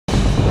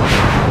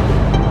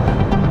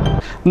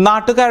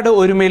നാട്ടുകാരുടെ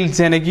ഒരുമയിൽ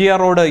ജനകീയ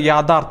റോഡ്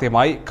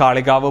യാഥാർത്ഥ്യമായി.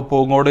 കാളികാവ്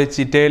പൂങ്ങോട്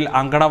ചിറ്റയിൽ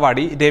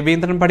അങ്കണവാടി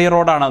രവീന്ദ്രൻപടി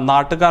റോഡാണ്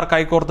നാട്ടുകാർ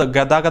കൈകോർത്ത്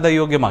ഗതാഗത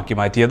യോഗ്യമാക്കി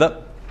മാറ്റിയത്.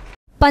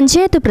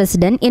 പഞ്ചായത്ത്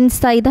പ്രസിഡന്റ് എൻ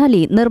സൈദാലി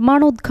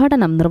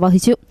നിർമ്മാണോദ്ഘാടനം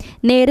നിർവഹിച്ചു.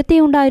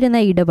 നേരത്തെയുണ്ടായിരുന്ന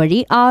ഇടവഴി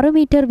 6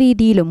 മീറ്റർ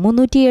വീതിയിലും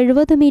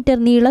 370 മീറ്റർ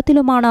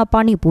നീളത്തിലുമാണ്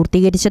പണി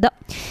പൂർത്തീകരിച്ചത്.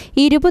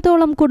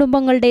 20ഓളം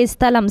കുടുംബങ്ങളുടെ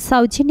സ്ഥലം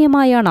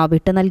സൗജന്യമായാണ്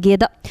വിട്ടു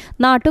നൽകിയത്.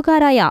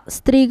 നാട്ടുകാരായ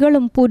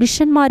സ്ത്രീകളും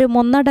പുരുഷന്മാരും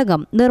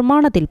ഒന്നടങ്കം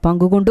നിർമ്മാണത്തിൽ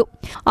പങ്കുകൊണ്ടു.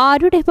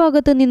 ആരുടെ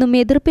ഭാഗത്തു നിന്നും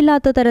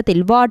എതിർപ്പില്ലാത്ത തരത്തിൽ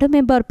വാർഡ്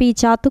മെമ്പർ പി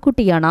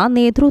ചാത്തുക്കുട്ടിയാണ്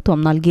നേതൃത്വം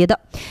നൽകിയത്.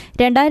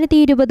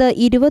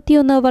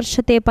 2020-21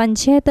 വർഷത്തെ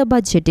പഞ്ചായത്ത്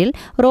ബജറ്റിൽ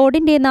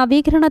റോഡിന്റെ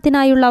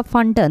നവീകരണത്തിനായുള്ള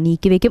ഫണ്ട്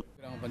നീക്കിവെക്കും.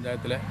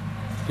 ഗ്രാമപഞ്ചായത്തിലെ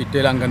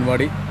ചിറ്റയിൽ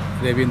അംഗൻവാടി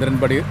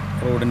രവീന്ദ്രൻപടി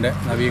റോഡിന്റെ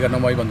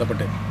നവീകരണവുമായി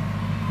ബന്ധപ്പെട്ട്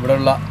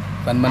ഇവിടെയുള്ള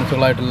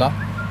തന്മനസ്സുകളായിട്ടുള്ള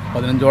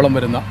 15ഓളം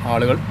വരുന്ന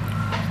ആളുകൾ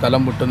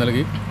സ്ഥലം വിട്ടു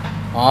നൽകി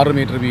 6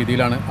 മീറ്റർ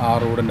വീതിയിലാണ് ആ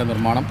റോഡിന്റെ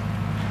നിർമ്മാണം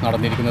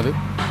നടന്നിരിക്കുന്നത്.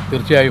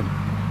 തീർച്ചയായും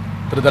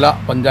ത്രിതല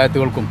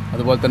പഞ്ചായത്തുകൾക്കും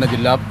അതുപോലെ തന്നെ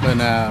ജില്ലാ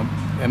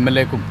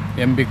MLA-ക്കും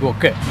MP-ക്കും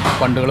ഒക്കെ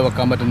ഫണ്ടുകൾ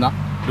വെക്കാൻ പറ്റുന്ന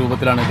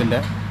രൂപത്തിലാണ്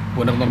ഇതിൻ്റെ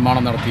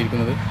പുനർനിർമ്മാണം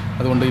നടത്തിയിരിക്കുന്നത്.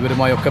 അതുകൊണ്ട്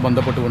ഇവരുമായൊക്കെ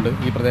ബന്ധപ്പെട്ടുകൊണ്ട്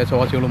ഈ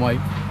പ്രദേശവാസികളുമായി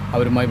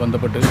അവരുമായി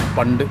ബന്ധപ്പെട്ട്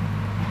ഫണ്ട്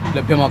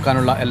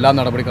ലഭ്യമാക്കാനുള്ള എല്ലാ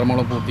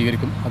നടപടിക്രമങ്ങളും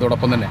പൂർത്തീകരിക്കും.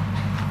 അതോടൊപ്പം തന്നെ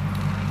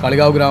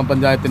കാളികാവ്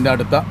ഗ്രാമപഞ്ചായത്തിൻ്റെ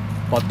അടുത്ത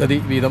പദ്ധതി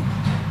വീതം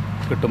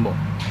കിട്ടുമ്പോൾ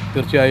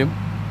തീർച്ചയായും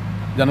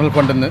ജനറൽ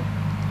ഫണ്ടിൽ നിന്ന്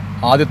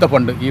ആദ്യത്തെ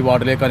ഫണ്ട് ഈ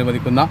വാർഡിലേക്ക്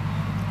അനുവദിക്കുന്ന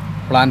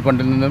പ്ലാൻ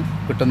ഫണ്ടിൽ നിന്നും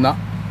കിട്ടുന്ന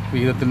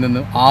വിഹിതത്തിൽ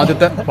നിന്ന്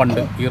ആദ്യത്തെ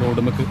ഫണ്ട് ഈ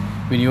റോഡുമേക്ക്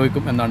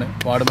വിനിയോഗിക്കും എന്നാണ്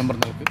വാർഡ് മെമ്പർ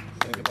നിങ്ങൾക്ക്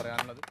എനിക്ക്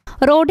പറയാനുള്ളത്.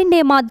 റോഡിന്റെ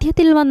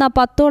മധ്യത്തിൽ വന്ന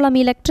 10ഓളം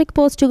ഇലക്ട്രിക്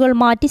പോസ്റ്റുകൾ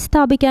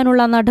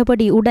മാറ്റിസ്ഥാപിക്കാനുള്ള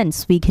നടപടി ഉടൻ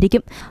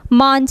സ്വീകരിക്കും.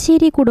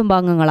 മാഞ്ചേരി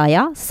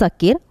കുടുംബാംഗങ്ങളായ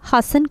സക്കീർ,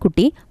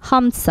 ഹസൻകുട്ടി,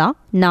 ഹംസ,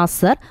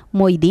 നാസർ,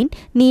 മൊയ്തീൻ,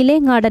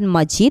 നീലേങ്ങാടൻ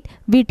മജീദ്,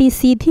 VT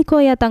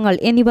സിദ്ദിഖോയ തങ്ങൾ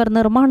എന്നിവർ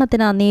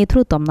നിർമ്മാണത്തിന്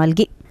നേതൃത്വം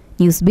നൽകി.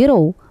 News bureau,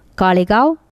 Kalikavu.